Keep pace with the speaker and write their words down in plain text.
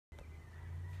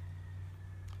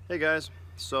Hey guys,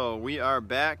 so we are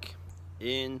back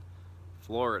in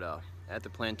Florida at the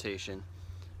plantation.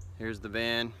 Here's the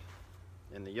van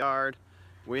in the yard.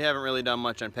 We haven't really done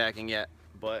much unpacking yet,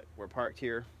 but we're parked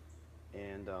here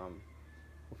and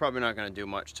we're probably not going to do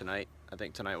much tonight. I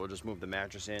think tonight we'll just move the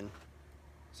mattress in,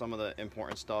 some of the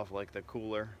important stuff like the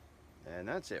cooler, and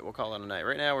that's it. We'll call it a night.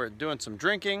 Right now we're doing some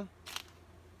drinking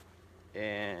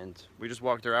and we just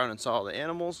walked around and saw all the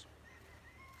animals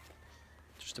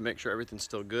just to make sure everything's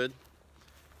still good.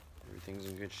 Everything's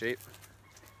in good shape,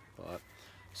 but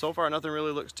so far nothing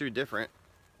really looks too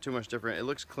much different. It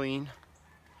looks clean.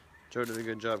 Joe did a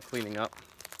good job cleaning up,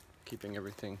 keeping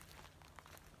everything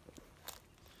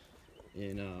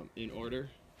in order.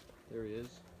 There he is.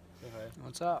 Say hi.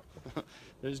 What's up?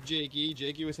 There's Jakey.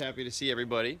 Jakey was happy to see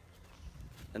everybody,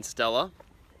 and Stella,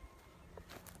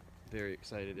 very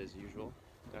excited as usual.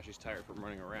 Now she's tired from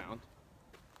running around.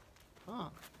 Huh?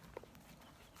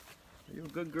 Are you a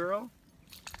good girl?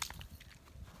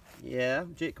 Yeah,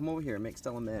 Jake, come over here and make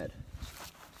Stella mad.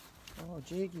 Oh,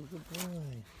 Jakey, good boy.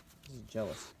 She's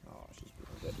jealous. Oh, she's doing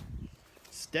good.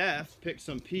 Steph picked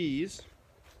some peas.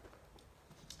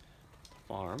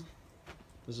 Farm.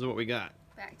 This is what we got.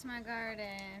 Back to my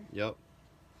garden. Yep.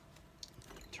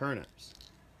 Turnips.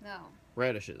 No.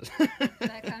 Radishes.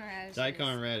 Daikon radishes.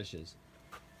 Daikon radishes.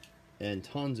 And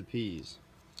tons of peas.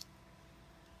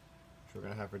 Which we're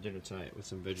going to have for dinner tonight with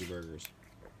some veggie burgers.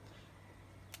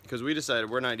 Because we decided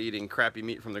we're not eating crappy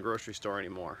meat from the grocery store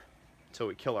anymore until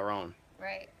we kill our own.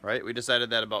 Right. Right? We decided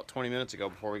that about 20 minutes ago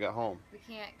before we got home. We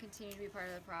can't continue to be part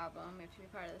of the problem. We have to be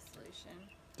part of the solution.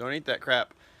 Don't eat that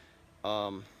crap.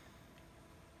 It's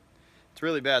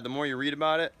really bad. The more you read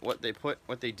about it, what they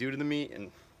do to the meat,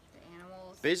 and The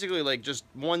animals. basically like just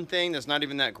one thing that's not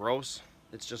even that gross.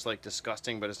 It's just like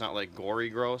disgusting, but it's not like gory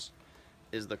gross.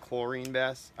 Is the chlorine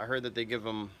baths. I heard that they give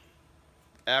them,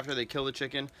 after they kill the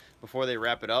chicken, before they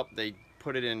wrap it up, they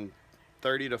put it in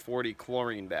 30 to 40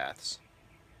 chlorine baths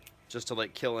just to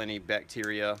like kill any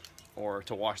bacteria or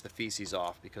to wash the feces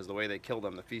off, because the way they kill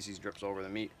them, the feces drips over the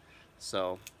meat.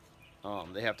 So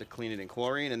they have to clean it in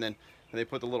chlorine, and then they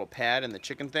put the little pad in the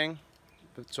chicken thing.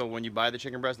 So when you buy the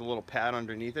chicken breast, the little pad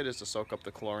underneath it is to soak up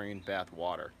the chlorine bath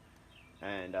water.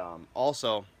 And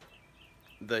also,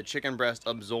 the chicken breast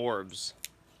absorbs,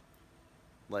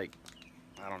 like,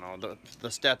 I don't know, the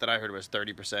stat that I heard was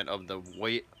 30% of the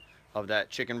weight of that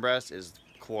chicken breast is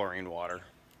chlorine water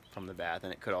from the bath,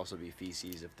 and it could also be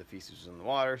feces if the feces was in the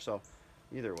water. So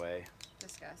either way,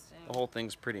 Disgusting. the whole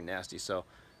thing's pretty nasty. So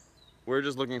we're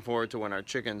just looking forward to when our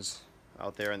chickens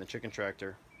out there in the chicken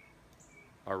tractor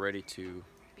are ready to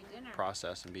Be dinner.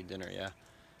 process and be dinner. Yeah,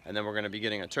 and then we're going to be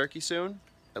getting a turkey soon,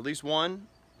 at least one,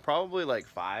 probably like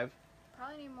 5.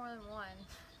 Probably need more than one.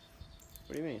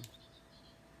 What do you mean?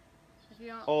 If you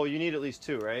don't. Oh, you need at least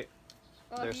 2, right?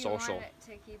 Well, they're if you social. want it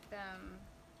to keep them,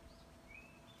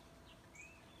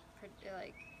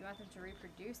 like, if you want them to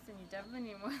reproduce, then you definitely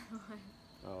need more than one.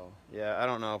 Oh, yeah, I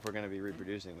don't know if we're going to be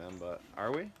reproducing them, but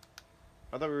are we?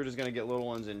 I thought we were just going to get little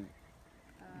ones and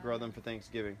grow them for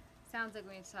Thanksgiving. Sounds like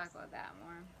we need to talk about that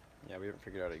more. Yeah, we haven't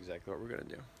figured out exactly what we're going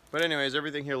to do. But anyways,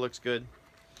 everything here looks good.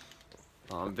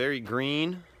 Very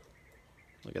green.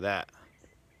 Look at that.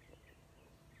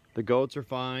 The goats are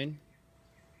fine.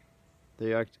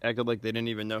 They acted like they didn't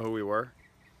even know who we were.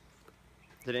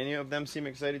 Did any of them seem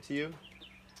excited to you?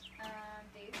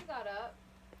 Daisy got up.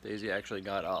 Daisy actually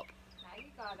got up.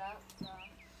 Maggie got up, so.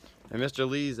 And Mr.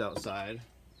 Lee's outside.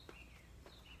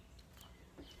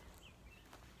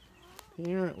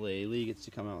 Apparently, Lee gets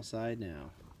to come outside now.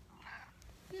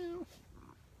 Yeah.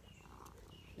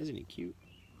 Isn't he cute?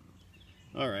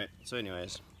 Alright, so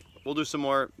anyways, we'll do some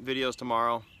more videos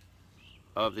tomorrow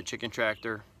of the chicken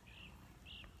tractor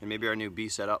and maybe our new bee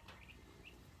setup.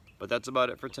 But that's about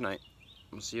it for tonight.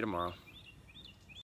 We'll see you tomorrow.